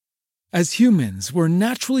As humans, we're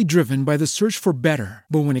naturally driven by the search for better.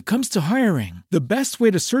 But when it comes to hiring, the best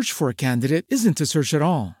way to search for a candidate isn't to search at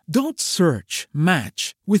all. Don't search,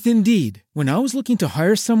 match with Indeed. When I was looking to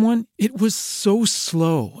hire someone, it was so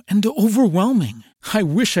slow and overwhelming. I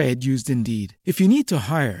wish I had used Indeed. If you need to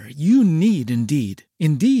hire, you need Indeed.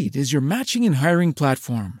 Indeed is your matching and hiring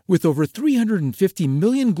platform with over 350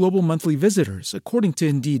 million global monthly visitors, according to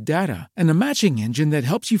Indeed data, and a matching engine that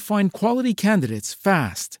helps you find quality candidates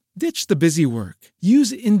fast. Ditch the busy work.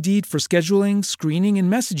 Use Indeed for scheduling, screening,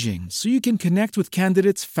 and messaging so you can connect with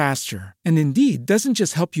candidates faster. And Indeed doesn't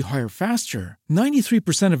just help you hire faster.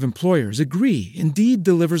 93% of employers agree Indeed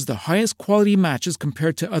delivers the highest quality matches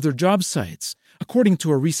compared to other job sites, according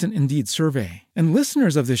to a recent Indeed survey. And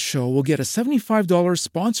listeners of this show will get a $75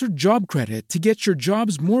 sponsored job credit to get your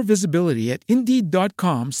jobs more visibility at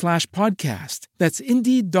Indeed.com/podcast. That's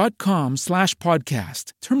Indeed.com/podcast.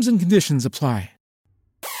 Terms and conditions apply.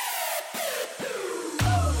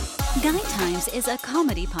 Guy Times is a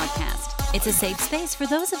comedy podcast. It's a safe space for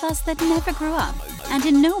those of us that never grew up and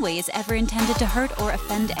in no way is ever intended to hurt or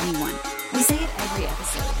offend anyone. We say it every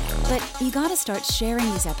episode, but you gotta start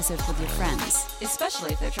sharing these episodes with your friends,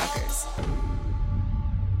 especially if they're truckers.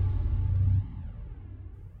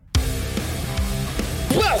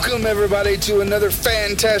 Welcome, everybody, to another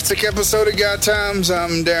fantastic episode of Guy Times.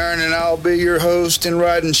 I'm Darren, and I'll be your host. And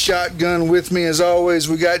riding shotgun with me, as always,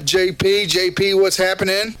 we got JP. JP, what's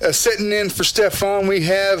happening? Sitting in for Stefan, we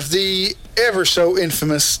have the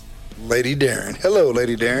ever-so-infamous Lady Darren. Hello,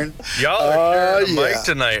 Lady Darren. Y'all are sharing a mic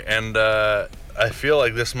tonight, and I feel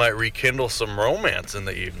like this might rekindle some romance in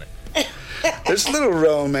the evening. There's a little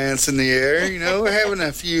romance in the air. You know, we're having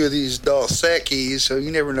a few of these Dos Equis, so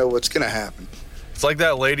you never know what's going to happen. It's like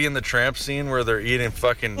that Lady and the Tramp scene where they're eating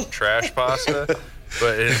fucking trash pasta,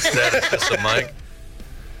 but instead it's just a mic.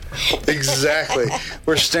 Exactly.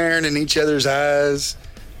 We're staring in each other's eyes,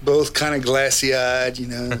 both kind of glassy-eyed, you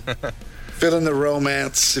know, feeling the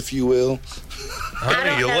romance, if you will.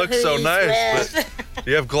 Honey, you look so nice, but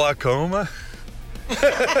do you have glaucoma?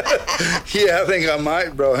 Yeah, I think I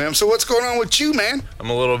might, Broham. So what's going on with you, man?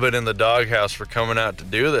 I'm a little bit in the doghouse for coming out to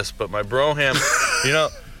do this, but my Broham, you know,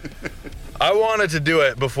 I wanted to do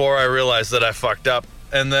it before I realized that I fucked up.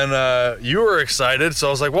 And then you were excited, so I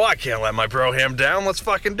was like, well, I can't let my Broham down. Let's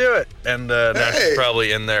fucking do it. And now she's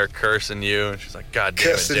probably in there cursing you. And she's like, God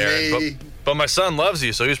damn it, Darren. But my son loves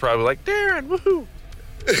you, so he's probably like, Darren, woohoo.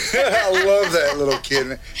 I love that little kid,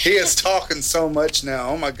 man. He is talking so much now.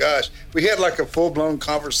 Oh, my gosh. We had like a full-blown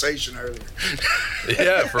conversation earlier.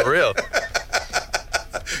 Yeah, for real.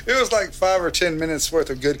 It was like 5 or 10 minutes worth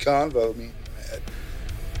of good convo, me.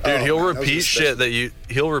 Dude, he'll repeat shit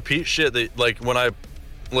that like when I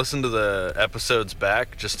listen to the episodes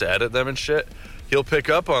back just to edit them and shit, he'll pick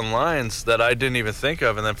up on lines that I didn't even think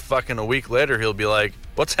of, and then fucking a week later he'll be like,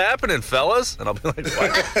 what's happening, fellas? And I'll be like,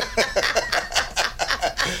 what?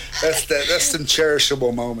 That's some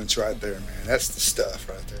cherishable moments right there, man. That's the stuff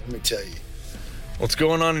right there, let me tell you. What's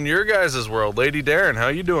going on in your guys' world? Lady Darren, how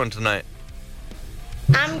you doing tonight?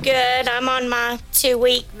 I'm good. I'm on my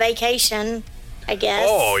 2-week vacation, I guess.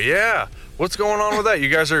 Oh, yeah. What's going on with that? You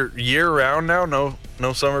guys are year-round now? No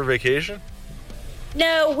summer vacation?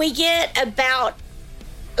 No, we get about...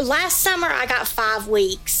 Last summer, I got 5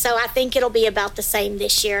 weeks, so I think it'll be about the same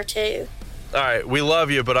this year, too. All right, we love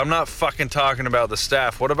you, but I'm not fucking talking about the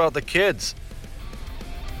staff. What about the kids?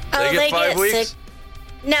 They get 5 weeks?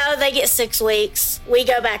 No, they get 6 weeks. We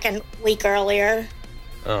go back a week earlier.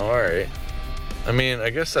 Oh, all right. I mean, I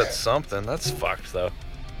guess that's something. That's fucked, though.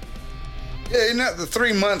 Yeah, you know, the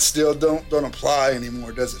 3 months still don't apply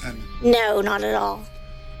anymore, does it, honey? No, not at all.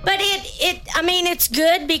 But I mean, it's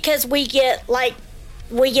good because we get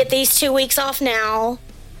these 2 weeks off now,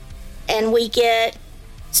 and we get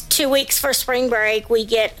 2 weeks for spring break. We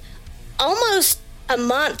get almost a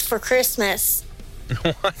month for Christmas.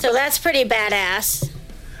 So that's pretty badass.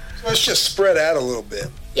 So it's just spread out a little bit.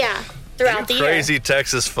 Yeah, throughout the year. Crazy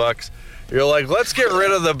Texas fucks. You're like, let's get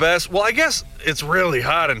rid of the best. Well, I guess it's really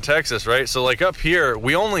hot in Texas, right? So, like, up here,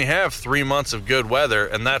 we only have 3 months of good weather,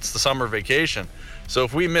 and that's the summer vacation. So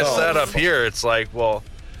if we miss that up here, it's like, well,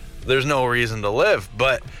 there's no reason to live.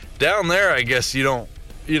 But down there, I guess you don't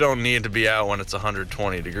need to be out when it's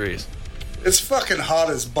 120 degrees. It's fucking hot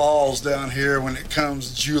as balls down here when it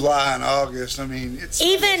comes July and August. I mean, it's...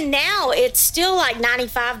 Even now, it's still like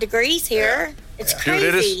 95 degrees here. Yeah. It's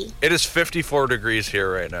crazy. Dude, it is 54 degrees here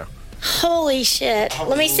right now. Holy shit.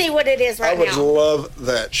 Let me see what it is right now. I would love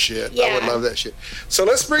that shit. Yeah. I would love that shit. So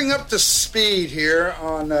let's bring up the speed here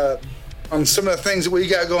on some of the things that we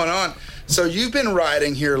got going on. So you've been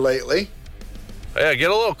riding here lately. Yeah, get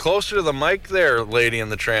a little closer to the mic there, Lady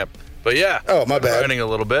and the Tramp. But yeah. Oh, my bad. Riding a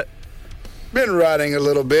little bit. Been riding a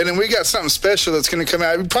little bit, and we got something special that's going to come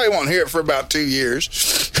out. You probably won't hear it for about 2 years.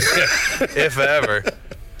 If ever.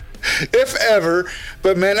 If ever.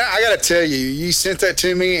 But, man, I got to tell you, you sent that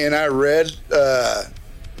to me, and I read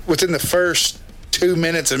within the first 2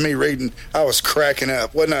 minutes of me reading, I was cracking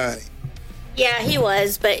up, wasn't I, honey? Yeah, he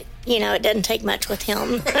was, but, it doesn't take much with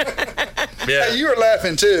him. Yeah. Hey, you were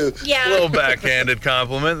laughing, too. Yeah. A little backhanded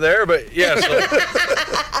compliment there, but yeah,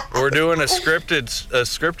 so we're doing a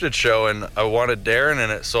scripted show, and I wanted Darren in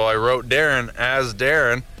it, so I wrote Darren as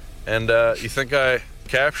Darren, and you think I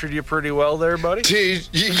captured you pretty well there, buddy? Dude,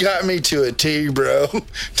 you got me to a T, bro.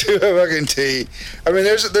 To a fucking T. I mean,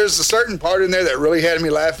 there's a certain part in there that really had me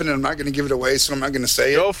laughing, and I'm not going to give it away, so I'm not going to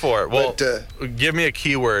say it. Go for it. Well, But, give me a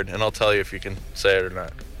keyword, and I'll tell you if you can say it or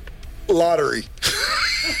not. lottery.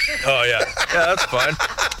 Oh, yeah. Yeah, that's fine.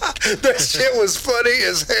 That shit was funny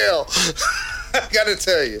as hell. I gotta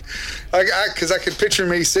tell you, because I could picture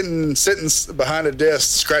me sitting behind a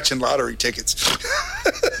desk scratching lottery tickets.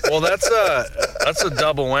 Well, that's a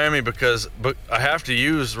double whammy because I have to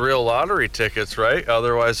use real lottery tickets, right?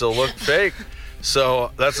 Otherwise, they'll look fake.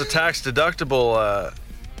 So that's a tax deductible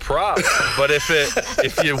prop. But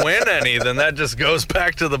if you win any, then that just goes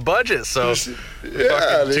back to the budget. So Yeah,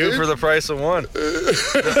 fucking two dude. for the price of one.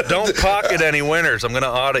 Don't pocket any winners. I'm gonna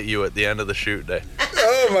audit you at the end of the shoot day.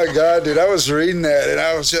 Oh my god, dude! I was reading that, and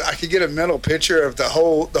I could get a mental picture of the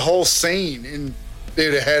whole scene, and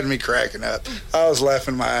dude, it had me cracking up. I was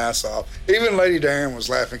laughing my ass off. Even Lady Darren was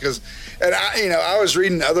laughing and I was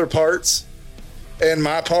reading other parts and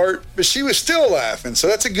my part, but she was still laughing. So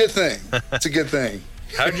that's a good thing. It's a good thing.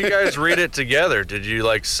 How'd you guys read it together? Did you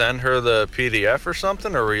send her the PDF or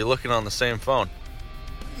something, or were you looking on the same phone?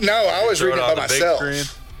 No, I was reading it by myself.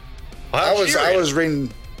 Well, I was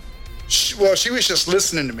reading. She was just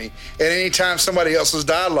listening to me, and anytime somebody else's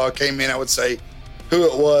dialogue came in, I would say who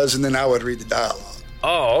it was, and then I would read the dialogue.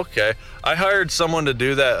 Oh, okay. I hired someone to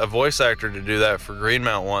do that, a voice actor to do that for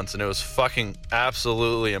Greenmount once, and it was fucking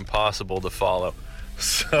absolutely impossible to follow.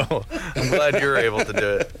 So I'm glad you're able to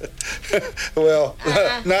do it. Well,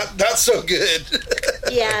 not so good.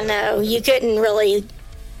 Yeah, no, you couldn't really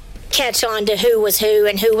catch on to who was who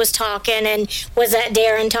and who was talking, and was that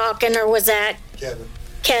Darren talking, or was that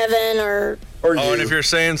Kevin or Or Oh, you. and if you're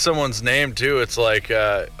saying someone's name too, it's like,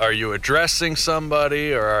 are you addressing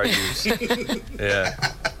somebody or are you? Yeah.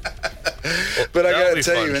 Well, But I that'll gotta be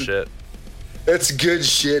tell fun you, man, shit. it's good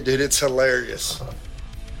shit, dude. It's hilarious.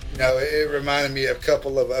 It reminded me of a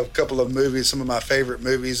couple of movies, some of my favorite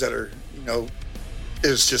movies that are,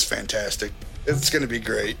 it's just fantastic. It's gonna be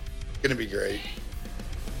great. Gonna be great.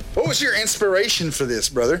 What was your inspiration for this,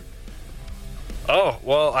 brother? Oh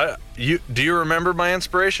well, do you remember my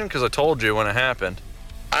inspiration? Because I told you when it happened.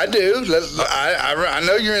 I do. I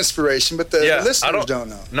know your inspiration, but the listeners don't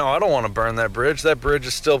know. No, I don't want to burn that bridge. That bridge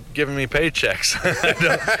is still giving me paychecks.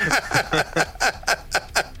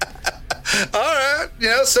 All right.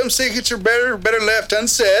 Some secrets are better left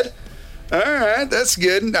unsaid. All right, that's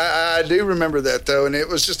good. I do remember that though, and it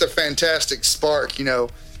was just a fantastic spark.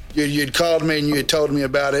 You'd called me and you had told me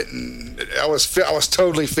about it, and I was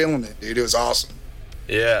totally feeling it, dude. It was awesome.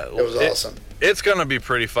 Yeah, It was awesome. It's gonna be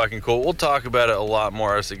pretty fucking cool. We'll talk about it a lot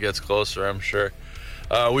more as it gets closer, I'm sure.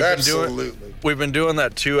 We've been doing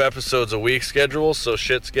that 2 episodes a week schedule, so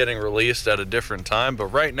shit's getting released at a different time. But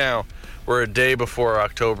right now, we're a day before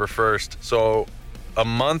October 1st, so a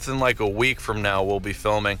month and a week from now we'll be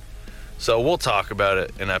filming. So we'll talk about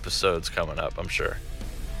it in episodes coming up, I'm sure.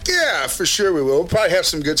 Yeah, for sure we will. We'll probably have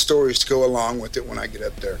some good stories to go along with it when I get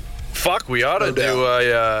up there. Fuck, we ought to do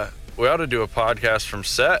a podcast from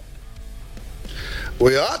set.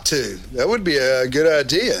 We ought to. That would be a good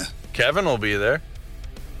idea. Kevin will be there.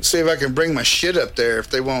 See if I can bring my shit up there if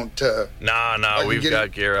they won't. Nah, we've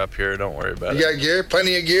got gear up here. Don't worry about it. You got gear?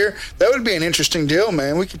 Plenty of gear? That would be an interesting deal,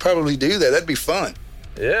 man. We could probably do that. That'd be fun.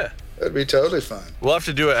 Yeah. That'd be totally fun. We'll have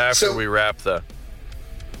to do it after we wrap, though.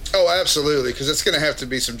 Oh, absolutely, because it's going to have to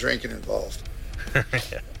be some drinking involved. Yeah.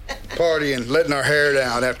 Partying, letting our hair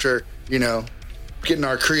down after, getting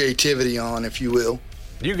our creativity on, if you will.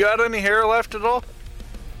 You got any hair left at all?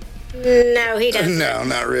 no, he doesn't. No,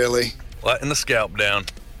 not really. Letting the scalp down.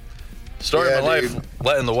 Story of my life, dude.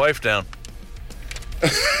 letting the wife down.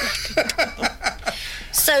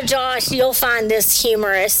 So, Josh, you'll find this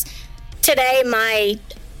humorous. Today, my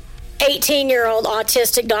 18-year-old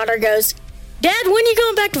autistic daughter goes, "Dad, when are you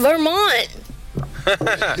going back to Vermont?"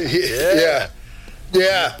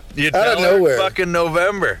 Yeah. You Out tell of her nowhere. fucking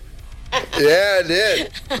November. Yeah, I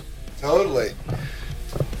did. Totally.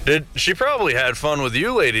 She probably had fun with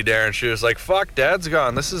you, Lady Darren. She was like, fuck, Dad's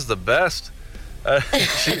gone. This is the best.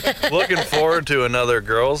 She's looking forward to another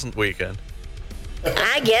girls' weekend.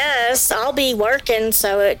 I guess I'll be working,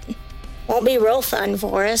 so it won't be real fun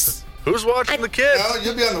for us. Who's watching the kids? No,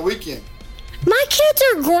 you'll be on the weekend. My kids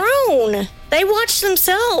are grown. They watch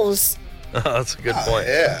themselves. Oh, that's a good point.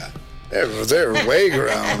 Yeah, they're way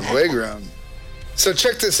grown, way grown. So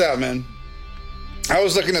check this out, man. I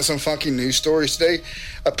was looking at some funky news stories today.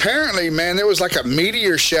 Apparently, man, there was like a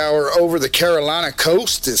meteor shower over the Carolina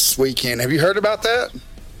coast this weekend. Have you heard about that?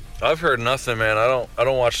 I've heard nothing, man. I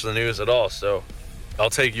don't watch the news at all, so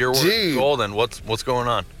I'll take your word for gold. And what's going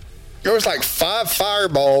on? There was like 5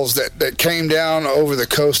 fireballs that came down over the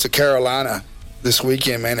coast of Carolina this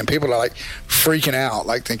weekend, man, and people are like freaking out,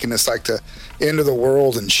 like thinking it's like the end of the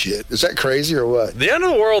world and shit. Is that crazy or what? The end of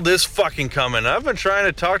the world is fucking coming. I've been trying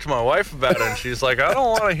to talk to my wife about it, and she's like, I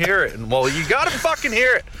don't want to hear it. And, well, you got to fucking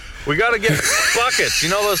hear it. We got to get buckets. You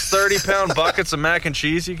know those 30-pound buckets of mac and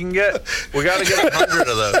cheese you can get? We got to get 100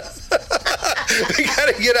 of those. We got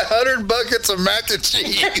to get 100 buckets of mac and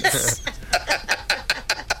cheese.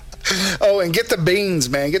 Oh, and get the beans,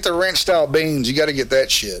 man. Get the ranch-style beans. You got to get that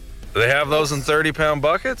shit. They have those in 30-pound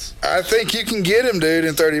buckets? I think you can get them, dude,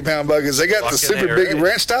 in 30-pound buckets. They got the super big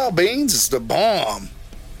ranch-style beans. It's the bomb.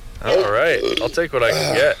 All right. I'll take what I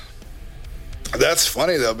can get. That's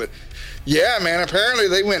funny, though. But, yeah, man, apparently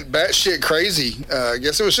they went batshit crazy. I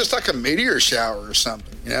guess it was just like a meteor shower or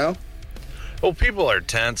something, you know? Well, people are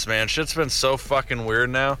tense, man. Shit's been so fucking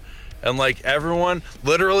weird now. And, like, everyone,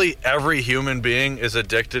 literally every human being is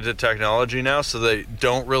addicted to technology now, so they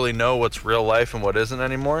don't really know what's real life and what isn't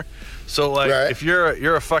anymore. So, like, if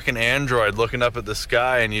you're a fucking android looking up at the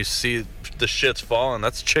sky and you see the shit's falling,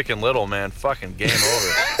 that's Chicken Little, man. Fucking game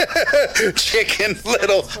over. Chicken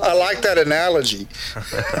Little. I like that analogy.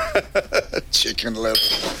 Chicken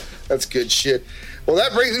Little. That's good shit. Well,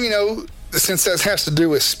 that brings me, since that has to do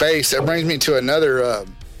with space, that brings me to another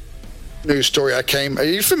news story. Are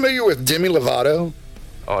you familiar with Demi Lovato?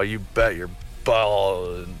 Oh, you bet your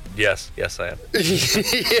ball. Yes, I am.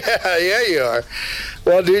 yeah, you are.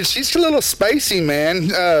 Well, dude, she's a little spacey,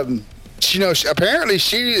 man. Apparently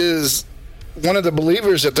she is one of the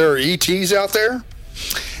believers that there are ETs out there,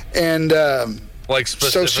 and like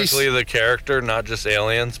specifically the character, not just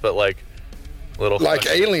aliens, but like little like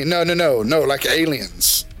alien. No, like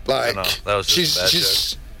aliens. Like no, that was just a bad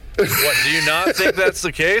joke. What, do you not think that's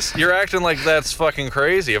the case? You're acting like that's fucking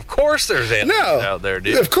crazy. Of course there's aliens out there,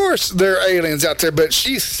 dude. Of course there are aliens out there, but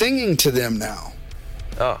she's singing to them now.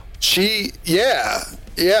 Oh.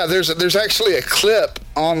 There's actually a clip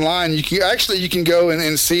online. You can go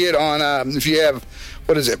and see it on if you have,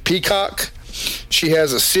 what is it, Peacock? She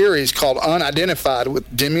has a series called Unidentified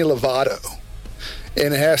with Demi Lovato.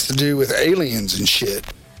 And it has to do with aliens and shit.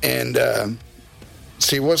 And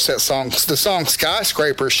see, what's that song? The song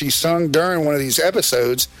Skyscraper she sung during one of these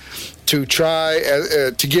episodes to try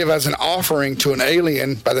to give as an offering to an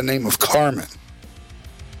alien by the name of Carmen.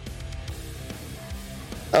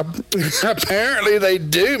 Apparently they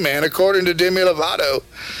do, man. According to Demi Lovato,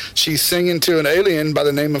 she's singing to an alien by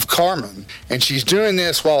the name of Carmen. And she's doing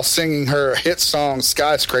this while singing her hit song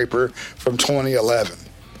Skyscraper from 2011.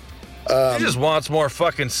 She just wants more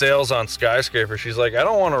fucking sales on Skyscraper. She's like, I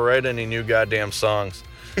don't want to write any new goddamn songs.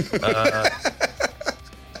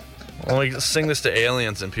 Only sing this to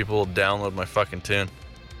aliens and people will download my fucking tune.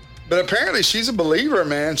 But apparently she's a believer,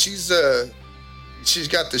 man. She's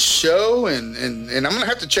got the show, and I'm gonna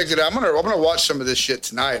have to check it out. I'm gonna watch some of this shit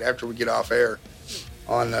tonight after we get off air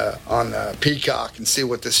on Peacock and see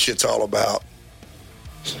what this shit's all about.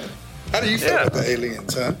 How do you feel about the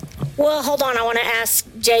aliens, huh? Well, hold on. I want to ask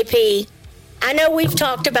JP. I know we've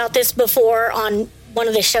talked about this before on one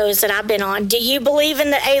of the shows that I've been on. Do you believe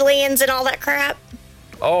in the aliens and all that crap?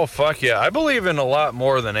 Oh, fuck yeah. I believe in a lot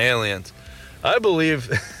more than aliens. I believe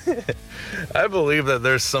that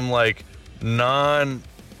there's some, like, how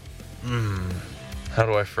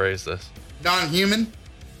do I phrase this? Non-human?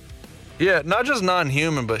 Yeah, not just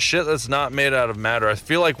non-human, but shit that's not made out of matter. I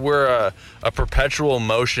feel like we're a perpetual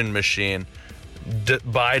motion machine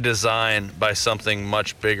by design by something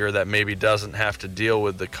much bigger that maybe doesn't have to deal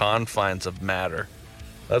with the confines of matter.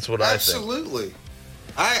 That's what I think. Absolutely.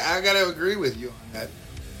 I got to agree with you on that.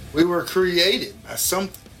 We were created by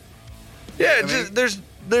something. Yeah,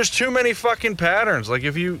 there's too many fucking patterns. Like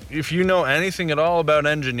if you know anything at all about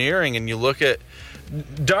engineering and you look at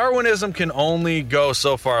Darwinism can only go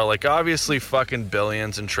so far. Like, obviously, fucking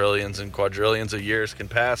billions and trillions and quadrillions of years can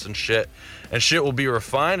pass and shit will be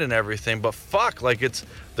refined and everything. But fuck, like,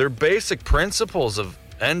 they're basic principles of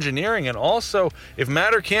engineering. And also, if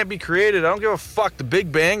matter can't be created, I don't give a fuck. The Big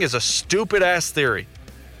Bang is a stupid ass theory.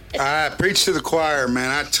 I preach to the choir, man.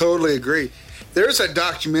 I totally agree. there's a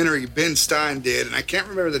documentary Ben Stein did, and I can't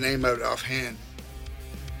remember the name of it offhand.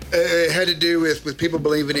 It had to do with people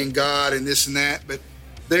believing in God and this and that, but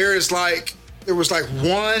there was like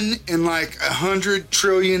 1 in like 100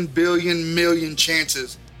 trillion billion million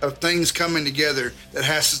chances of things coming together that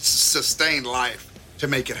has to sustain life to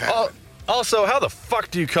make it happen. Also, how the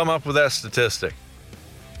fuck do you come up with that statistic?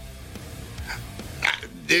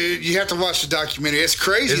 Dude, you have to watch the documentary. It's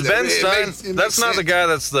crazy. Is Ben Stein? That's not the guy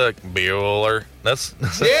that's the Bueller. That's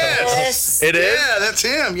yes. It is. Yeah, that's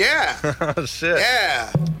him. Yeah. Oh shit. Yeah.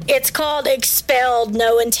 It's called Expelled,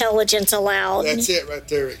 No Intelligence Allowed. That's it right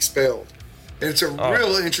there, Expelled. And it's a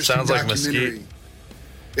real interesting sounds like documentary.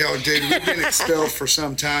 Dude, we've been expelled for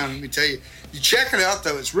some time. Let me tell you. You check it out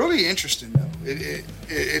though. It's really interesting though.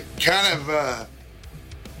 It kind of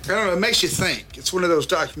it makes you think. It's one of those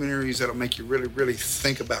documentaries that'll make you really, really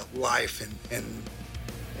think about life and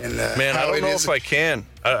man, I don't know if I can,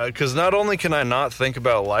 because not only can I not think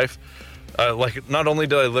about life, not only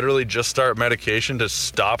did I literally just start medication to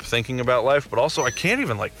stop thinking about life, but also I can't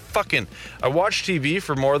even I watch TV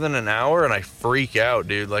for more than an hour and I freak out,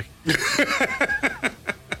 dude. Like,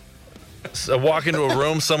 I walk into a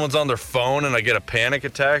room, someone's on their phone, and I get a panic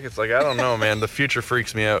attack. It's like, I don't know, man. The future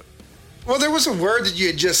freaks me out. Well, there was a word that you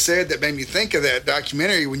had just said that made me think of that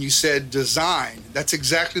documentary when you said design. That's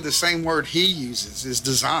exactly the same word he uses, is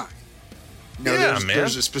design. You know,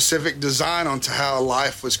 there's a specific design onto how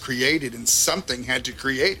life was created, and something had to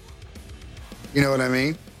create it. You know what I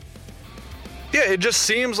mean? Yeah, it just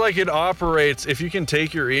seems like it operates, if you can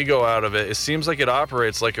take your ego out of it, it seems like it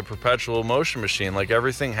operates like a perpetual motion machine. Like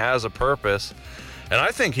everything has a purpose. And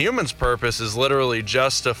I think humans' purpose is literally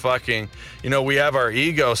just to fucking, we have our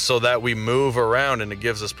ego so that we move around and it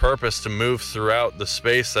gives us purpose to move throughout the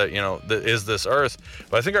space that, that is this earth.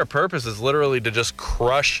 But I think our purpose is literally to just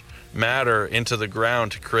crush matter into the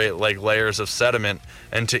ground to create like layers of sediment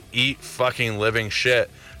and to eat fucking living shit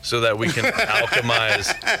so that we can alchemize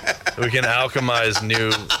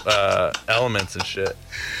new elements and shit.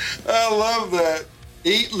 I love that.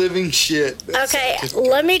 Eat living shit. Okay,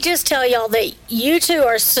 let me just tell y'all that you two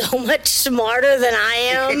are so much smarter than I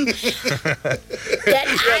am. This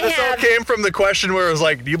all came from the question where it was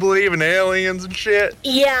like, do you believe in aliens and shit?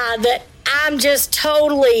 Yeah, that I'm just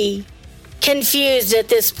totally confused at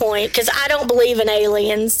this point because I don't believe in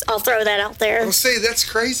aliens. I'll throw that out there. Well, see, that's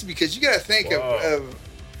crazy because you got to think of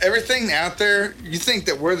everything out there. You think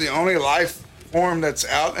that we're the only life form that's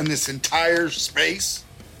out in this entire space?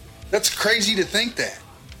 That's crazy to think that.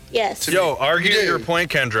 Yes. Yo, argue your point,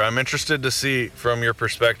 Kendra. I'm interested to see from your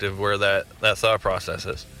perspective where that thought process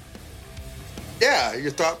is. Yeah,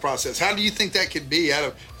 your thought process. How do you think that could be?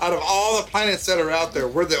 Out of all the planets that are out there,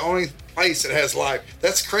 we're the only place that has life.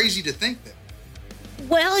 That's crazy to think that.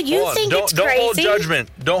 Well, you think it's crazy. Don't hold judgment.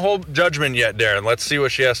 Don't hold judgment yet, Darren. Let's see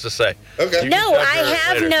what she has to say. Okay. No,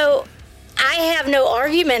 I have no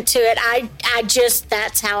argument to it. I just,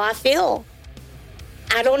 that's how I feel.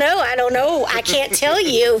 I don't know. I can't tell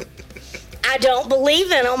you. I don't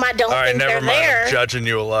believe in them. I don't think they're there. All right, never mind. I'm judging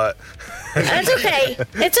you a lot. That's okay.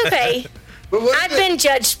 It's okay. I've been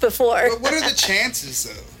judged before. But what are the chances,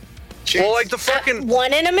 though? Well, like the fucking...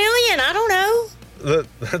 1 in a million. I don't know.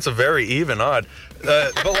 That's a very even odd.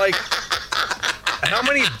 But like... How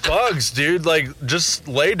many bugs, dude? Like, just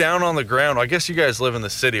lay down on the ground. I guess you guys live in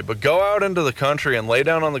the city, but go out into the country and lay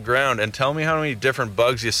down on the ground and tell me how many different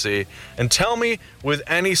bugs you see. And tell me with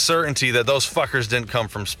any certainty that those fuckers didn't come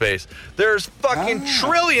from space. There's fucking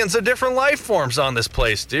trillions of different life forms on this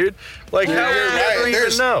place, dude. Like, how would we ever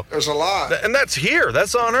even know? There's a lot. And that's here.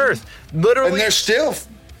 That's on Earth. Literally. And they're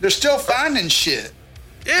still finding shit.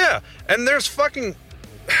 Yeah. And there's fucking...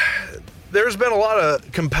 There's been a lot of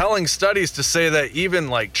compelling studies to say that even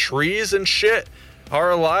like trees and shit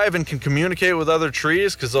are alive and can communicate with other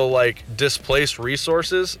trees because they'll like displace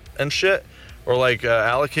resources and shit or like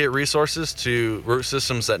allocate resources to root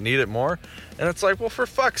systems that need it more. And it's like, well, for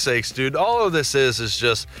fuck's sakes, dude, all of this is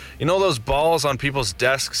just, those balls on people's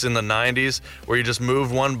desks in the 90s where you just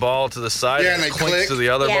move one ball to the side and it clinks to the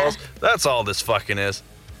other balls? That's all this fucking is.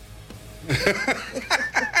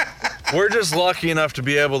 We're just lucky enough to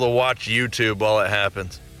be able to watch YouTube while it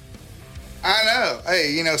happens. I know.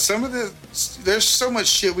 Hey, there's so much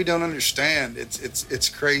shit we don't understand. It's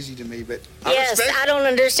crazy to me, but I don't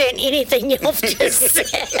understand anything you've just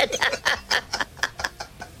said.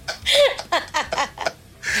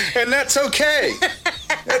 And that's okay.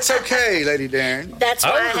 That's okay, Lady Darren. That's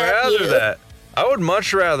why I would rather that. I would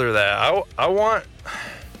much rather that. I want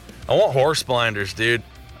horse blinders, dude.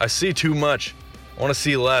 I see too much. I want to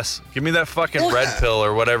see less. Give me that fucking red pill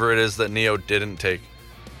or whatever it is that Neo didn't take.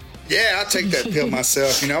 Yeah, I'll take that pill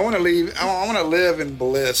myself. I want to leave. I want to live in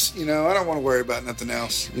bliss. I don't want to worry about nothing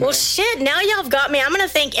else. Well, shit, now y'all have got me. I'm going to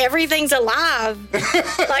think everything's alive.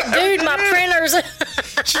 Like, dude, my printer's...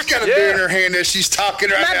 She's got a beer in her hand as she's talking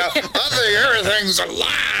right now. I think everything's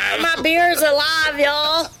alive. My beer's alive,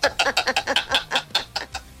 y'all.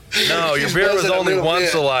 No, your beer was only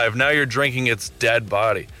once alive. Now you're drinking its dead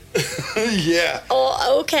body. Yeah.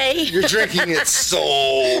 Oh, okay. You're drinking its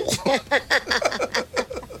soul.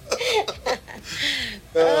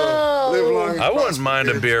 Live long and I wouldn't prosper, mind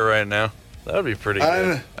a dude. beer right now. That would be pretty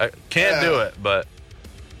good. I can't do it, but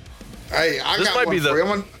Hey, I This got might one be the- for you.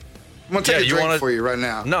 I'm gonna take a you drink wanna- for you right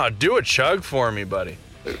now. no, do a chug for me, buddy.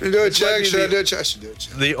 Do a chug. be Should I the- do a chug? I should do a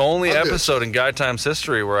chug. The only I'll do it. episode in Guy Times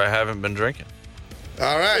history where I haven't been drinking.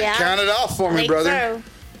 All right, Yeah. count it off for me, Think brother.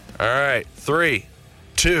 so. All right, 3,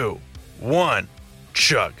 2, 1,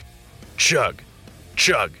 chug, chug,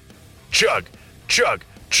 chug, chug, chug,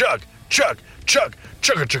 chug, chug, chug,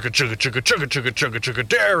 chugga chugga chugga chugga chugga chugga chugga chugga.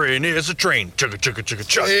 Darren is a train. Chugga chugga chugga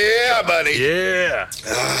chug. Yeah, buddy. Yeah.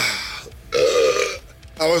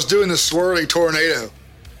 I was doing the swirly tornado.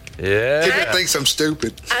 Yeah. People thinks I'm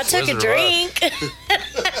stupid. I took a Wizard drink.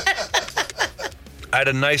 I had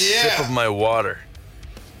a nice sip Yeah. of my water.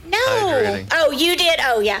 No. Hydrating. Oh, you did?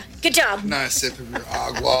 Oh, yeah. Good job. Nice sip of your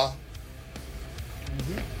agua.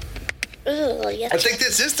 Ooh, yes. I think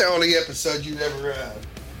this is the only episode you've ever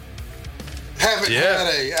haven't Yeah.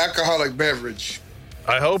 had a alcoholic beverage.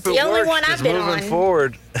 I hope it the only works. one I've 'Cause been moving on.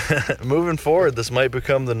 forward, moving forward, this might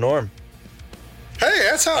become the norm. Hey,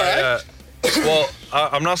 that's all right. Well,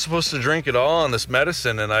 I'm not supposed to drink at all on this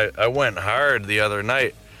medicine, and I went hard the other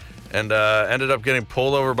night, and ended up getting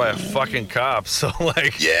pulled over by a fucking cop. So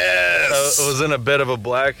like, Yes. I was in a bit of a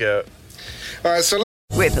blackout. All right, so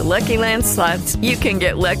With the Lucky Land Slots, you can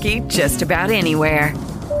get lucky just about anywhere.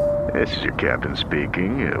 This is your captain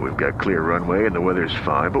speaking. We've got clear runway and the weather's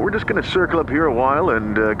fine, but we're just going to circle up here a while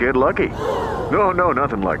and get lucky. No,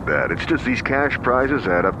 nothing like that. It's just these cash prizes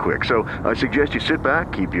add up quick. So I suggest you sit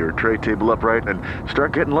back, keep your tray table upright, and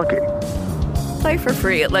start getting lucky. Play for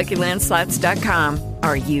free at LuckyLandSlots.com.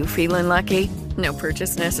 Are you feeling lucky? No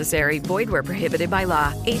purchase necessary. Void where prohibited by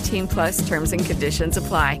law. 18 plus terms and conditions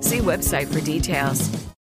apply. See website for details.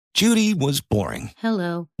 Judy was boring.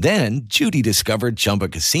 Hello. Then Judy discovered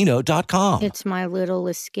ChumbaCasino.com. It's my little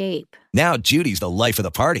escape. Now Judy's the life of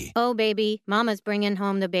the party. Oh, baby, mama's bringing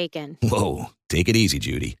home the bacon. Whoa, take it easy,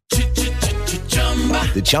 Judy.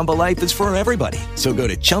 The Chumba life is for everybody. So go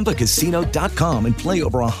to ChumbaCasino.com and play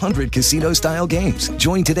over 100 casino-style games.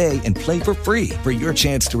 Join today and play for free for your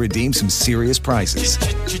chance to redeem some serious prizes.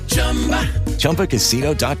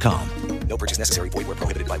 ChumbaCasino.com. No purchase necessary. Void where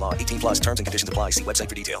prohibited by law. 18 plus terms and conditions apply. See website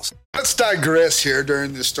for details. let's digress here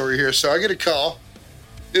during this story here. So I get a call.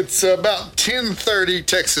 It's about 10:30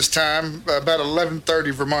 Texas time, about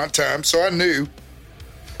 11:30 Vermont time. So I knew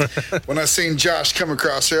when I seen Josh come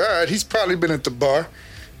across here, all right, he's probably been at the bar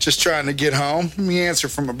just trying to get home. Let me answer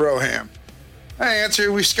from a broham. I answer,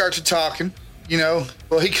 we start to talking,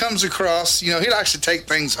 Well, he comes across, he likes to take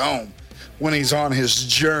things home when he's on his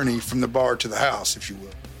journey from the bar to the house, if you will.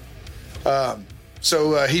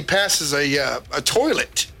 So he passes a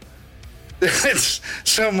toilet that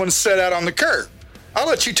someone set out on the curb. I'll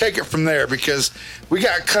let you take it from there because we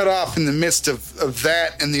got cut off in the midst of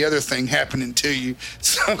that and the other thing happening to you.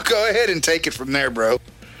 So go ahead and take it from there, bro.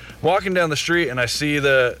 Walking down the street and I see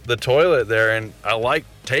the toilet there, and I like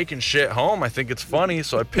taking shit home. I think it's funny,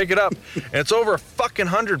 so I pick it up, and it's over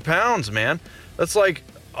 100 pounds, man. That's like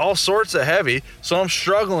all sorts of heavy, so I'm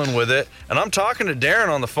struggling with it, and I'm talking to Darren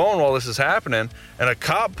on the phone while this is happening, and a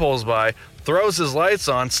cop pulls by, throws his lights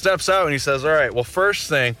on, steps out, and he says, all right, well, first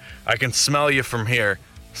thing, I can smell you from here.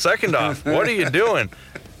 Second off, what are you doing?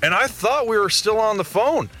 And I thought we were still on the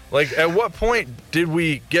phone. Like, at what point did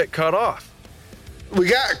we get cut off? We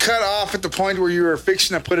got cut off at the point where you were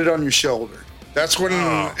fixing to put it on your shoulder. That's when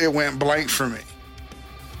it went blank for me.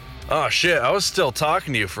 Oh, shit, I was still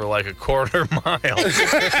talking to you for like a quarter mile.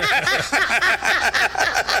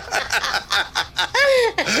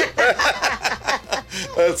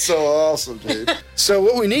 That's so awesome, dude. So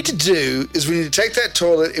what we need to do is we need to take that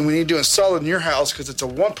toilet and we need to install it in your house because it's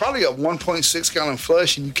probably a 1.6 gallon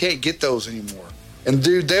flush and you can't get those anymore. And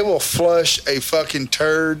dude, they will flush a fucking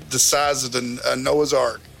turd the size of the Noah's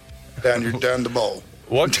Ark down the bowl.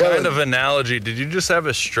 What kind of analogy? Did you just have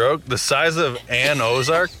a stroke? The size of Ann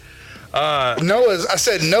Ozark? I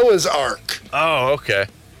said Noah's Ark. Oh, okay.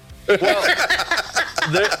 Well,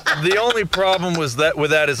 the only problem was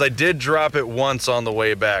with that is I did drop it once on the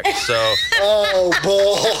way back. So oh,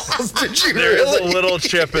 balls! Did you there is really? a little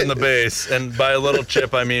chip in the base, and by a little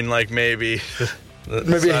chip I mean like maybe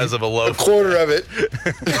The size of a loaf. A quarter of it.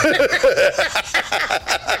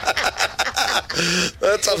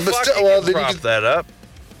 That's a mistake. Well, then prop that up.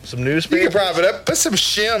 Some newspaper. You can prop it up. Put some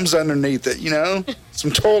shims underneath it,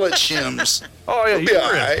 some toilet shims. Oh, yeah,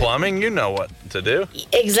 you're in plumbing. You know what to do.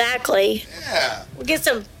 Exactly. Yeah. We'll get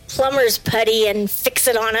some plumber's putty and fix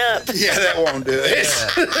it on up. Yeah, that won't do it.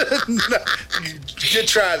 No. Good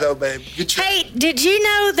try, though, babe. Good try. Hey, did you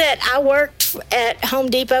know that I worked at Home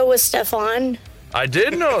Depot with Stefan? I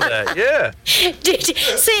did know that, yeah.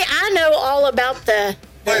 See, I know all about the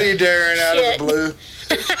Lady Darren out of the blue.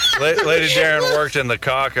 Lady Darren worked in the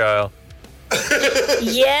cock aisle.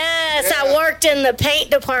 Yes, I worked in the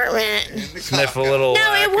paint department. Sniff a little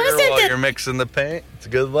lacquer while you're mixing the paint. It's a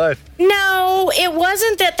good life. No, it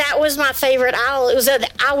wasn't that was my favorite aisle. It was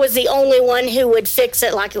that I was the only one who would fix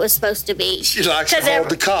it like it was supposed to be. She likes to hold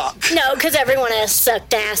the cock. No, because everyone else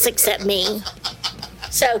sucked ass except me.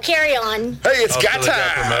 So carry on. Hey, it's got time.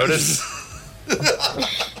 Got promoted?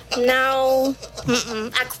 No,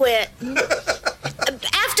 I quit.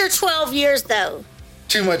 After 12 years, though.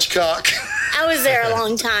 Too much cock. I was there a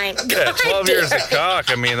long time. Yeah, 12 years of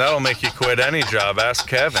cock. I mean, that'll make you quit any job. Ask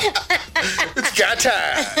Kevin. It's got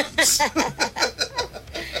times.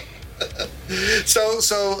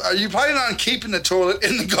 So, are you planning on keeping the toilet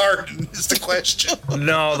in the garden is the question.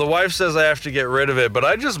 No, the wife says I have to get rid of it, but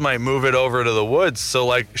I just might move it over to the woods.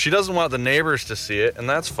 So, she doesn't want the neighbors to see it, and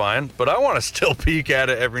that's fine. But I want to still peek at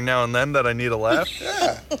it every now and then that I need a laugh.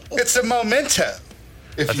 Yeah, it's a memento.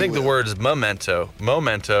 I think the word's memento.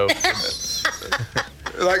 Memento.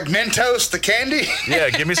 Like Mentos, the candy? Yeah,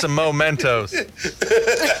 give me some mementos.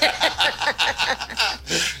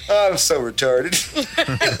 I'm so retarded.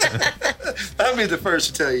 I'll be the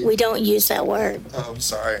first to tell you. We don't use that word. Oh, I'm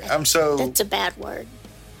sorry. That's a bad word.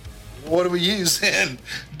 What do we use then?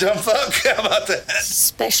 Dumb fuck? How about that?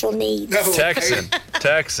 Special needs. No, Texan.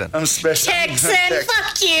 I'm special. Texan,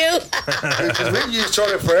 fuck you. Because we use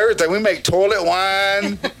toilet for everything. We make toilet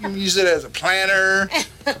wine. We use it as a planter.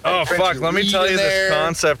 Oh, fuck. Let me tell you this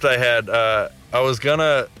concept I had. I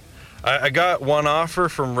got one offer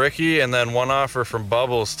from Ricky and then one offer from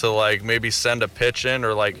Bubbles to, maybe send a pitch in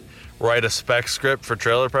or, write a spec script for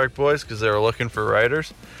Trailer Park Boys because they were looking for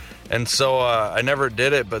writers. And so I never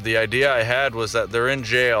did it, but the idea I had was that they're in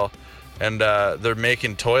jail and they're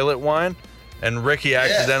making toilet wine, and Ricky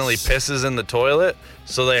accidentally pisses in the toilet,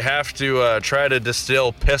 so they have to try to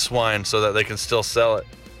distill piss wine so that they can still sell it.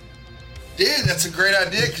 Dude, that's a great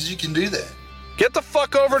idea because you can do that. Get the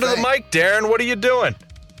fuck over to the mic, Darren. What are you doing?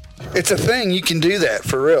 It's a thing. You can do that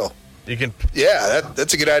for real. You can. Yeah,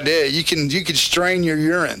 that's a good idea. You can strain your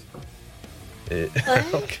urine.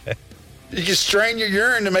 Okay. You can strain your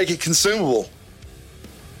urine to make it consumable.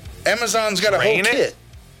 Amazon's got a whole kit.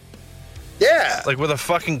 Yeah. Like with a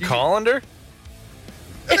fucking colander?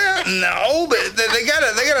 No, but they got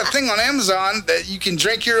a thing on Amazon that you can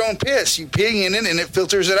drink your own piss. You pee in it and it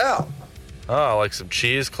filters it out. Oh, like some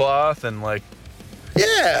cheesecloth and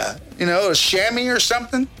Yeah, a chamois or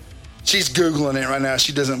something. She's Googling it right now.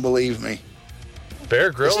 She doesn't believe me.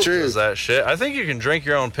 Bear Grylls does that shit. I think you can drink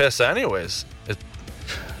your own piss anyways.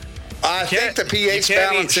 I think the pH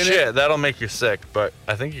balance in it. That'll make you sick, but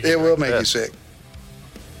I think you can. It will make you sick.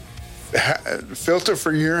 Filter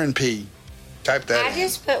for urine pee. Type that in. I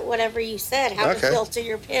just put whatever you said. How to filter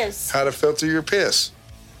your piss. How to filter your piss.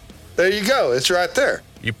 There you go. It's right there.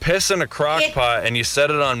 You piss in a crock pot and you set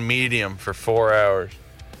it on medium for 4 hours.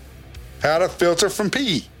 How to filter from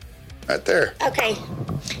pee. Right there. Okay.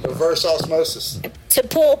 Reverse osmosis. To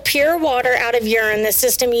pull pure water out of urine, the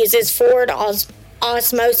system uses forward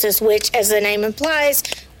osmosis, which, as the name implies,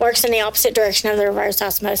 works in the opposite direction of the reverse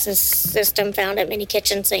osmosis system found at many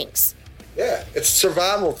kitchen sinks. Yeah, it's a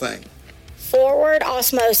survival thing. Forward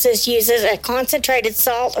osmosis uses a concentrated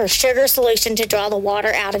salt or sugar solution to draw the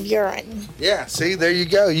water out of urine. Yeah, see, there you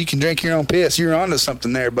go. You can drink your own piss. You're onto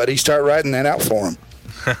something there, buddy. Start writing that out for him.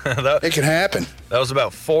 It can happen. That was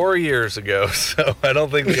about 4 years ago, so I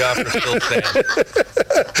don't think the offer still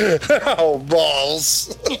stands. Oh,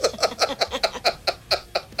 balls.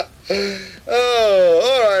 Oh,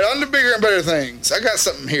 all right. On to bigger and better things. I got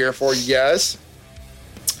something here for you guys.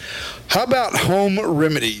 How about home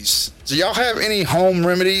remedies? Do y'all have any home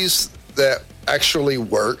remedies that actually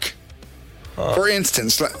work? For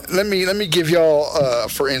instance, let me give y'all,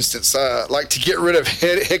 for instance, like to get rid of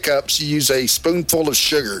hiccups, you use a spoonful of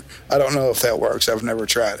sugar. I don't know if that works. I've never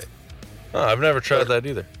tried it. Oh, I've never tried that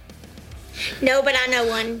either. No, but I know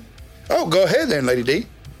one. Oh, go ahead then, Lady D.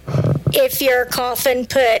 If you're coughing,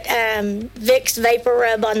 put Vicks Vapor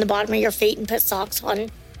Rub on the bottom of your feet and put socks on. I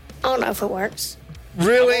don't know if it works.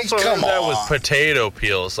 Really? I've also Come heard that on. with potato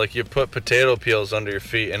peels. Like you put potato peels under your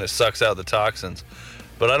feet and it sucks out the toxins.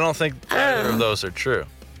 But I don't think either of those are true.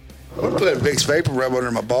 I'm gonna put Vicks Vapor Rub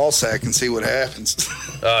under my ball sack and see what happens.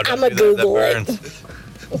 Oh, I'm a Google it.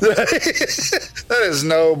 That is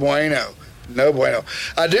no bueno. No bueno.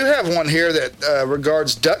 I do have one here that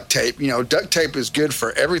regards duct tape. You know, duct tape is good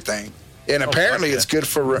for everything, and apparently it's good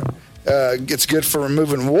for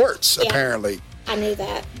removing warts. Yeah. Apparently, I knew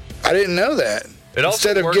that. I didn't know that. It also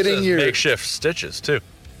Instead of works getting as your makeshift stitches too.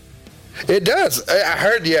 It does. I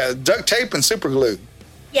heard. Yeah, duct tape and super glue.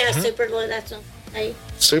 Yeah, super glue. That's what I.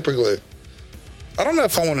 Super glue. I don't know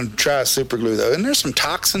if I want to try super glue though. And there's some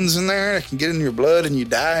toxins in there that can get in your blood and you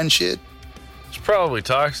die and shit. There's probably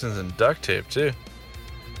toxins in duct tape too.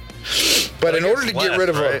 But in order to get rid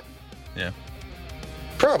of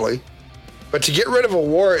probably. But to get rid of a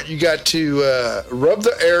wart, you got to rub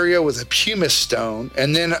the area with a pumice stone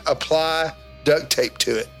and then apply duct tape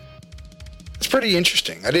to it. It's pretty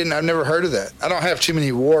interesting. I've never heard of that. I don't have too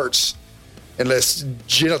many warts, unless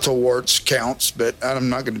genital warts counts, but I'm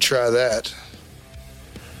not going to try that.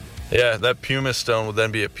 Yeah, that pumice stone would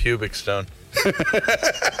then be a pubic stone.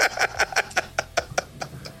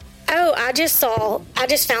 Oh, I just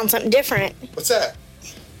found something different. What's that?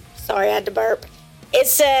 Sorry, I had to burp. It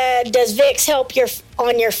said, does Vicks help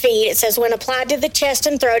on your feet? It says, when applied to the chest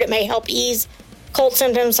and throat, it may help ease cold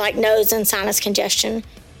symptoms like nose and sinus congestion.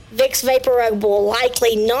 Vicks Vapor Rub will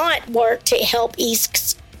likely not work to help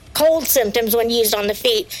ease cold symptoms when used on the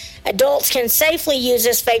feet. Adults can safely use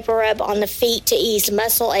this vapor rub on the feet to ease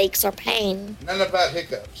muscle aches or pain. Nothing about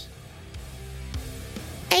hiccups.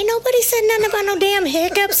 Ain't nobody said nothing about no damn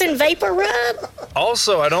hiccups and vapor rub.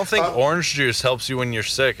 Also, I don't think orange juice helps you when you're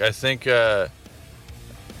sick. I think the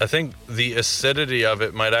acidity of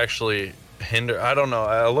it might actually hinder. I don't know.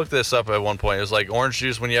 I looked this up at one point. It was like orange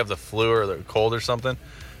juice when you have the flu or the cold or something.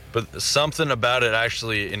 But something about it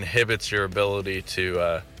actually inhibits your ability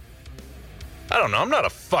to. I don't know. I'm not a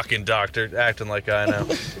fucking doctor acting like I know.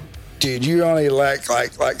 Dude, you only lack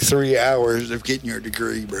like 3 hours of getting your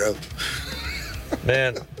degree, bro.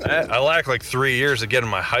 Man, I lack like 3 years of getting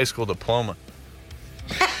my high school diploma.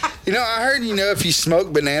 You know, I heard, if you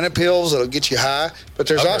smoke banana pills, it'll get you high. But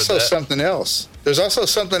there's also something else. There's also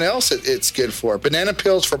something else that it's good for. Banana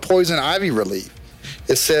pills for poison ivy relief.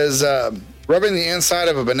 It says rubbing the inside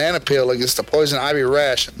of a banana peel against a poison ivy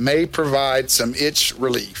rash may provide some itch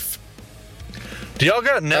relief. Do y'all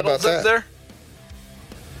got nettles up there?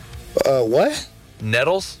 What?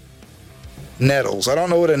 Nettles? Nettles. I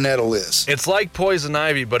don't know what a nettle is. It's like poison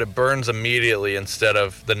ivy, but it burns immediately instead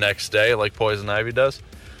of the next day, like poison ivy does.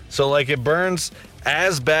 So, like, it burns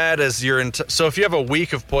as bad as your... So, if you have a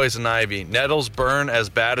week of poison ivy, nettles burn as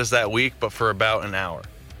bad as that week, but for about an hour.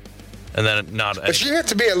 And then not... But you have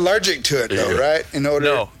to be allergic to it, though, right? In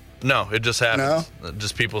order... No, it just happens. No?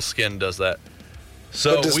 Just people's skin does that.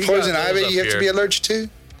 So but does poison ivy you have to be allergic to?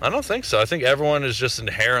 I don't think so. I think everyone is just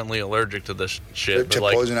inherently allergic to this shit. To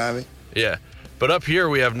poison ivy? Yeah. But up here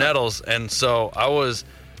we have nettles, and so I was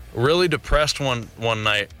really depressed one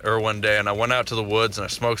day, and I went out to the woods and I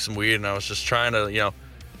smoked some weed, and I was just trying to,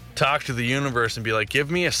 talk to the universe and be like,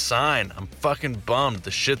 give me a sign. I'm fucking bummed.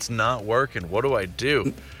 The shit's not working. What do I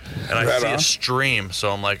do? And I see a stream,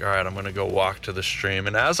 so I'm like, all right, I'm going to go walk to the stream.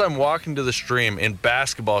 And as I'm walking to the stream in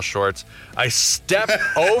basketball shorts, I step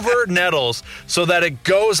over nettles so that it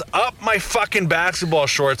goes up my fucking basketball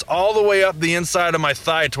shorts all the way up the inside of my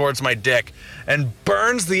thigh towards my dick and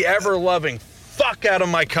burns the ever-loving fuck out of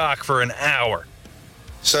my cock for an hour.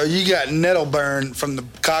 So you got nettle burn from the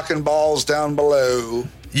cock and balls down below.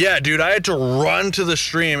 Yeah, dude, I had to run to the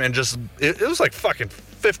stream and just, it was like fucking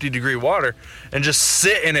 50-degree water, and just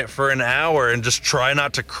sit in it for an hour and just try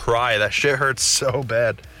not to cry. That shit hurts so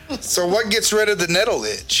bad. So what gets rid of the nettle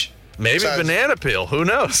itch? Maybe banana peel. Who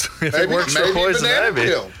knows? If it works for poison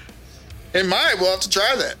ivy. It might. We'll have to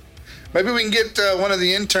try that. Maybe we can get one of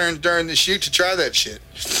the interns during the shoot to try that shit.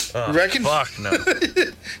 You reckon? Fuck no.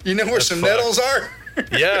 You know where some nettles are?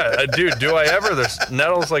 Yeah, dude, do I ever? There's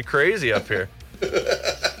nettles like crazy up here.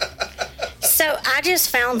 So I just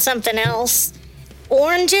found something else.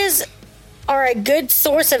 Oranges are a good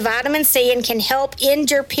source of vitamin C and can help end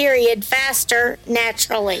your period faster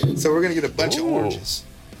naturally. So we're going to get a bunch of oranges.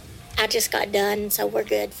 I just got done, so we're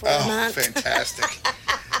good for a month. Fantastic.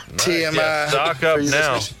 Nice. TMI. Yeah, stock up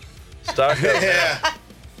now. Stock up now.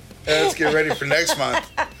 Let's get ready for next month.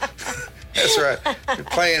 That's right. You're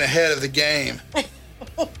playing ahead of the game,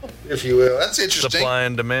 if you will. That's interesting. Supply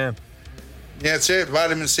and demand. Yeah, that's it.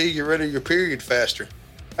 Vitamin C, get rid of your period faster.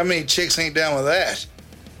 How many chicks ain't down with that?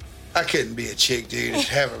 I couldn't be a chick, dude.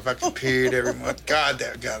 Have a fucking period every month. God,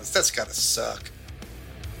 that's gotta suck.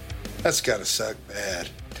 That's gotta suck bad.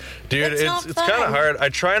 Dude, That's it's not kind of fun. hard. I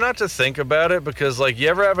try not to think about it because, like, you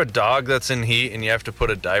ever have a dog that's in heat and you have to put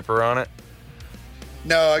a diaper on it?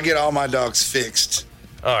 No, I get all my dogs fixed.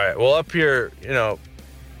 All right. Well, up here, you know,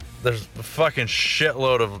 there's a fucking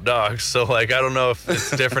shitload of dogs. So, like, I don't know if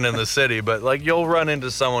it's different in the city, but, like, you'll run into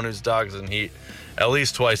someone whose dog's in heat at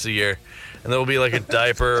least twice a year. And there'll be, like, a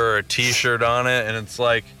diaper or a T-shirt on it. And it's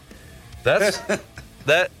like, that's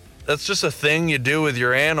just a thing you do with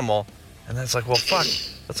your animal. And that's like, well, fuck.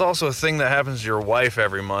 That's also a thing that happens to your wife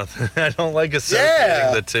every month. I don't like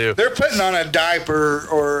associating the two. They're putting on a diaper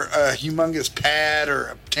or a humongous pad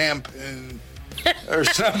or a tampon or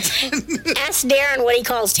something. Ask Darren what he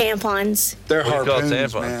calls tampons. They're What do you call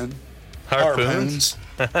harpoons, tampons? man. Harpoons?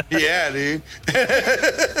 Yeah, dude.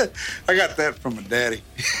 I got that from my daddy.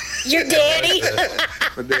 Your daddy?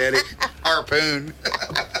 My daddy. Harpoon.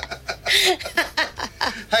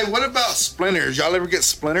 Hey, what about splinters? Y'all ever get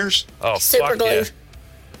splinters? Oh, Super fuck glue. yeah.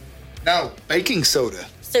 No, baking soda.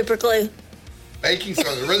 Super glue. Baking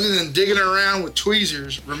soda. Rather than digging around with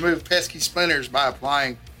tweezers, remove pesky splinters by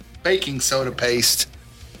applying baking soda paste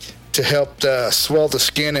to help swell the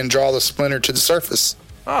skin and draw the splinter to the surface.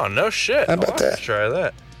 Oh, no shit. How about I'll have to that? Try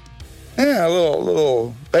that. Yeah, a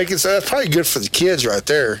little baking soda. That's probably good for the kids right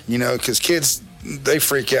there, you know, because kids, they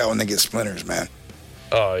freak out when they get splinters, man.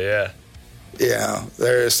 Oh, yeah. Yeah,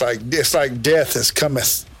 it's like death is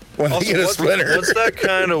cometh when Also, they get a splinter. what's that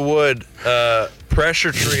kind of wood?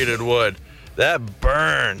 Pressure treated wood. That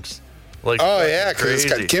burns. Like, Oh, fucking yeah, because it's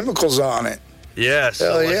crazy. got chemicals on it. Yeah, so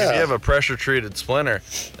Hell like, if yeah. you have a pressure treated splinter,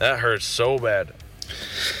 that hurts so bad.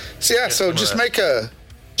 So, yeah, so just make a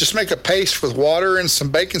paste with water and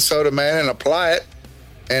some baking soda, man, and apply it,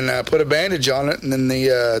 and put a bandage on it, and then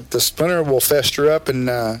the splinter will fester up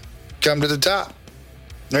and come to the top.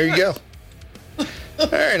 There you go.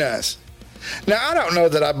 Very nice. Now, I don't know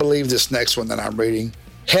that I believe this next one that I'm reading.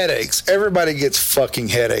 Headaches. Everybody gets fucking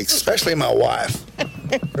headaches, especially my wife.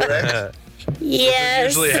 Correct? Yes.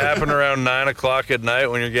 Usually happen around 9 o'clock at night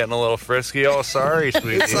when you're getting a little frisky. Oh, sorry,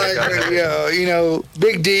 sweetie. It's like, you know,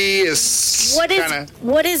 Big D is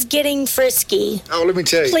What is getting frisky? Oh, let me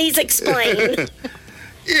tell you. Please explain.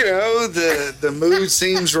 You know, the mood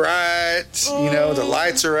seems right. You know, the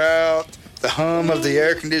lights are out. The hum of the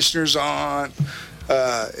air conditioner's on.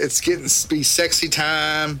 It's getting to be sexy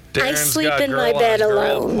time. I sleep in my bed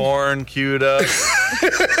alone. Porn queued up.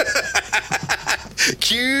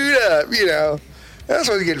 Queued up, you know. That's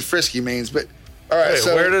what getting frisky means. But all right,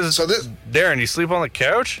 Wait, where does this? Darren? You sleep on the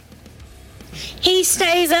couch? He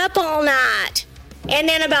stays up all night. And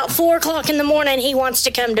then about 4 o'clock in the morning, he wants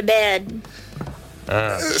to come to bed.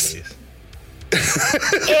 Oh, jeez.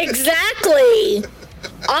 Exactly.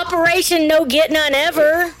 Operation No Get None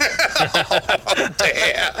Ever.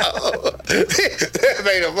 Damn, that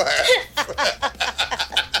made him laugh.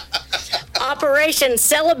 Operation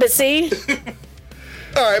Celibacy.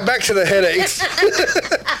 All right, back to the headaches.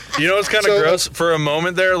 You know what's kind of gross? For a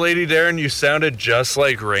moment there, Lady Darren, you sounded just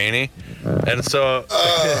like Rainey. And so,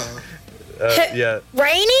 yeah.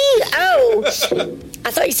 Rainy? Oh,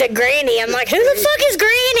 I thought you said Granny. I'm like, who the fuck is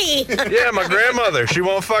Granny? Yeah, my grandmother. She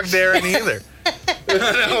won't fuck Darren either.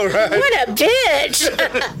 I know, right? What a bitch.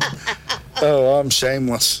 Oh, I'm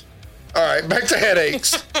shameless. All right, back to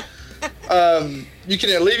headaches. You can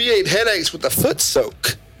alleviate headaches with a foot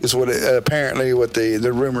soak, is what apparently what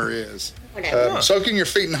the rumor is. Soaking your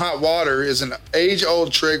feet in hot water is an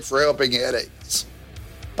age-old trick for helping headaches.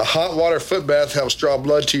 A hot water foot bath helps draw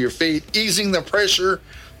blood to your feet, easing the pressure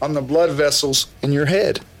on the blood vessels in your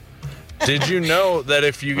head. Did you know that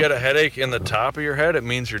if you get a headache in the top of your head, it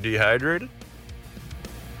means you're dehydrated?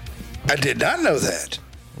 I did not know that.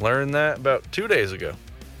 Learned that about 2 days ago.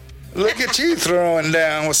 Look at you throwing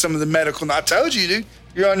down with some of the medical. I told you, dude.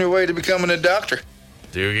 You're on your way to becoming a doctor.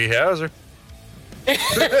 Doogie Howser.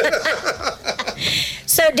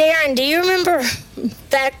 So, Darren, do you remember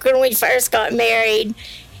back when we first got married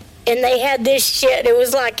and they had this shit? It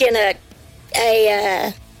was like in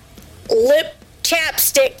a lip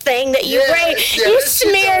chapstick thing that you you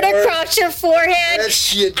smeared across your forehead. That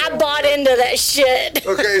shit. I bought into that shit.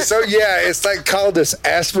 Okay, so yeah, it's like called this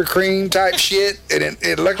Aspercreme type shit, and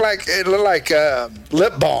it looked like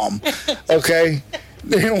lip balm. Okay,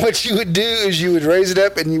 and what you would do is you would raise it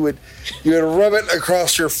up and you would rub it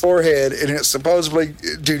across your forehead, and it supposedly,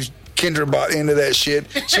 dude, Kendra bought into that shit.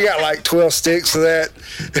 She got like 12 sticks of that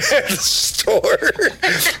at the store,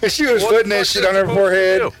 and she was putting that shit on her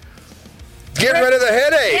forehead. Get rid of the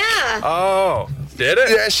headache. Yeah. Oh, did it?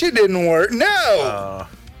 Yeah, shit didn't work. No.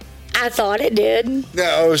 I thought it did.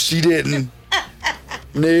 No, she didn't.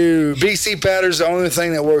 No. BC powder's the only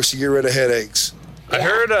thing that works to get rid of headaches. I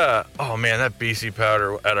heard, oh man, that BC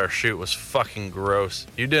powder at our shoot was fucking gross.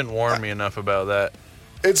 You didn't warn me enough about that.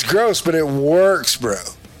 It's gross, but it works, bro.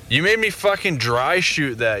 You made me fucking dry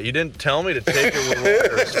shoot that. You didn't tell me to take it with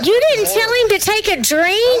water. You didn't tell him to take a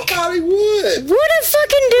drink? I thought he would. What a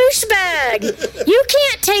fucking douchebag. You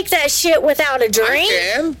can't take that shit without a drink.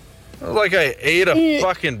 I can. Like I ate a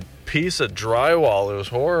fucking piece of drywall. It was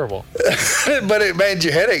horrible. But it made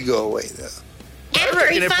your headache go away, though.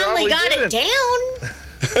 After he it finally probably got it didn't.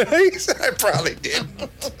 down. He said I probably did.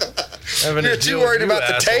 You're too worried about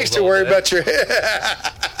the taste to worry about your head.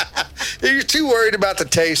 You're too worried about the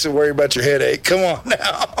taste to worry about your headache. Come on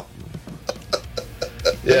now.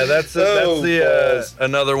 Yeah, that's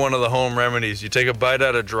another one of the home remedies. You take a bite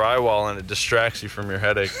out of drywall and it distracts you from your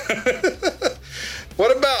headache.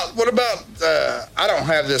 What about I don't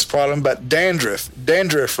have this problem, but dandruff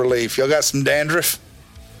relief. Y'all got some dandruff?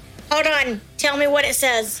 Hold on. Tell me what it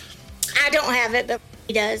says. I don't have it, but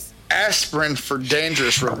he does. Aspirin for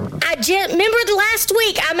dandruff relief. Remember the last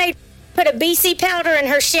week I put a BC powder in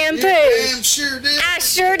her shampoo. You damn sure did. I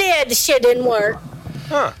sure did. The shit didn't work.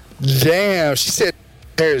 Huh. Damn, she said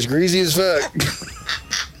hair is greasy as fuck.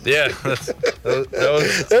 Yeah,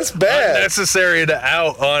 that was bad. Unnecessary to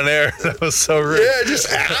out on air. That was so rude. Yeah,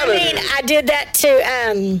 just out of it. I did that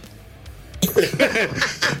to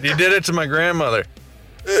You did it to my grandmother.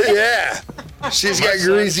 Yeah. She's got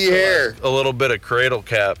greasy hair. A little bit of cradle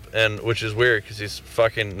cap, and which is weird because he's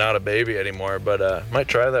fucking not a baby anymore, but might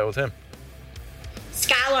try that with him.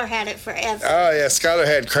 Skylar had it forever. Oh, yeah. Skylar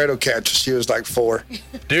had cradle cap till she was like 4.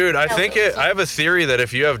 Dude, I have a theory that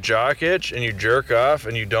if you have jock itch and you jerk off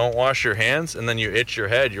and you don't wash your hands and then you itch your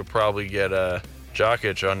head, you'll probably get jock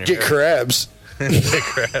itch on your Get hair. crabs. Get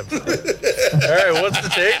crabs. All right, what's the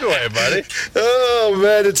takeaway, buddy? Oh,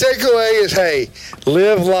 man. The takeaway is, hey,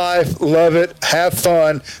 live life, love it, have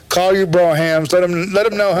fun, call your brohams, let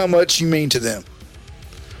them know how much you mean to them.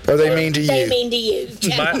 Or they mean to you. They mean to you.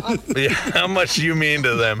 How much you mean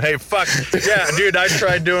to them? Hey, fuck. Yeah, dude, I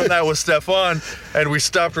tried doing that with Stefan, and we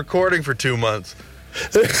stopped recording for 2 months.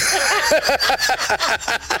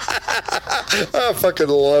 I fucking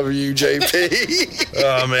love you, JP.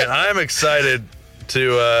 Oh, man, I'm excited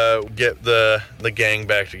to get the gang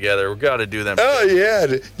back together. We got to do them. Oh,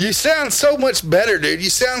 yeah. You sound so much better, dude. You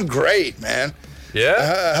sound great, man.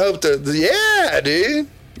 Yeah? I hope yeah, dude.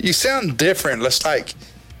 You sound different.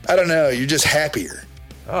 I don't know. You're just happier.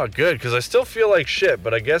 Oh, good, because I still feel like shit,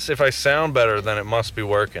 but I guess if I sound better, then it must be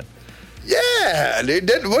working. Yeah, dude.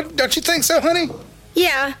 Don't you think so, honey?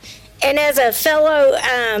 Yeah. And as a fellow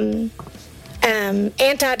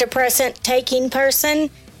antidepressant taking person,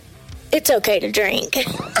 it's okay to drink. Yeah.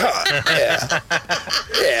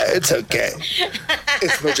 Yeah, it's okay.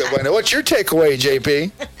 It's mucho bueno. What's your takeaway,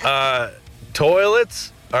 JP?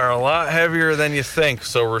 Toilets are a lot heavier than you think,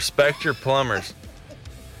 so respect your plumbers.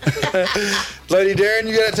 Lady Darren,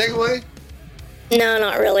 you got a takeaway? No,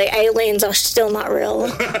 not really. Aliens are still not real.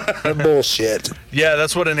 Bullshit. Yeah,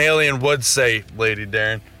 that's what an alien would say, Lady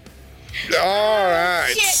Darren. All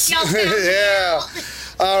right. Shit, y'all sound yeah.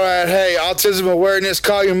 All right. Hey, autism awareness.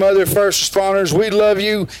 Call your mother. First responders. We love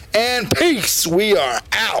you. And peace. We are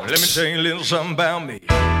out. Let me tell you a little something about me.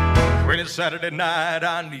 When it's Saturday night,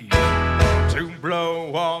 I need to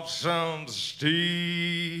blow off some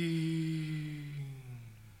steam.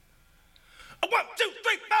 1, 2,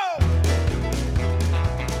 3, 4.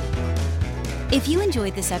 If you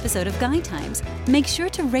enjoyed this episode of Guide Times, make sure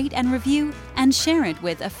to rate and review and share it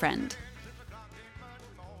with a friend.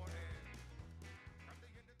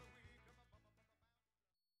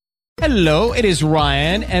 Hello, it is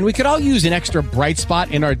Ryan, and we could all use an extra bright spot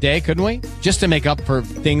in our day, couldn't we? Just to make up for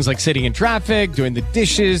things like sitting in traffic, doing the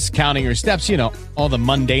dishes, counting your steps, all the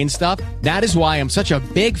mundane stuff. That is why I'm such a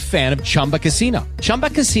big fan of Chumba Casino. Chumba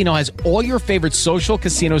Casino has all your favorite social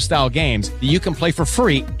casino-style games that you can play for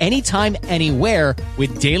free anytime, anywhere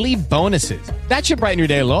with daily bonuses. That should brighten your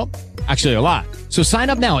day a little. Actually, a lot. So sign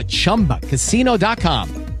up now at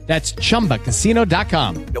ChumbaCasino.com. That's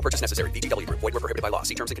ChumbaCasino.com. No purchase necessary. VGW Group. Void where prohibited by law.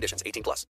 See terms and conditions. 18+.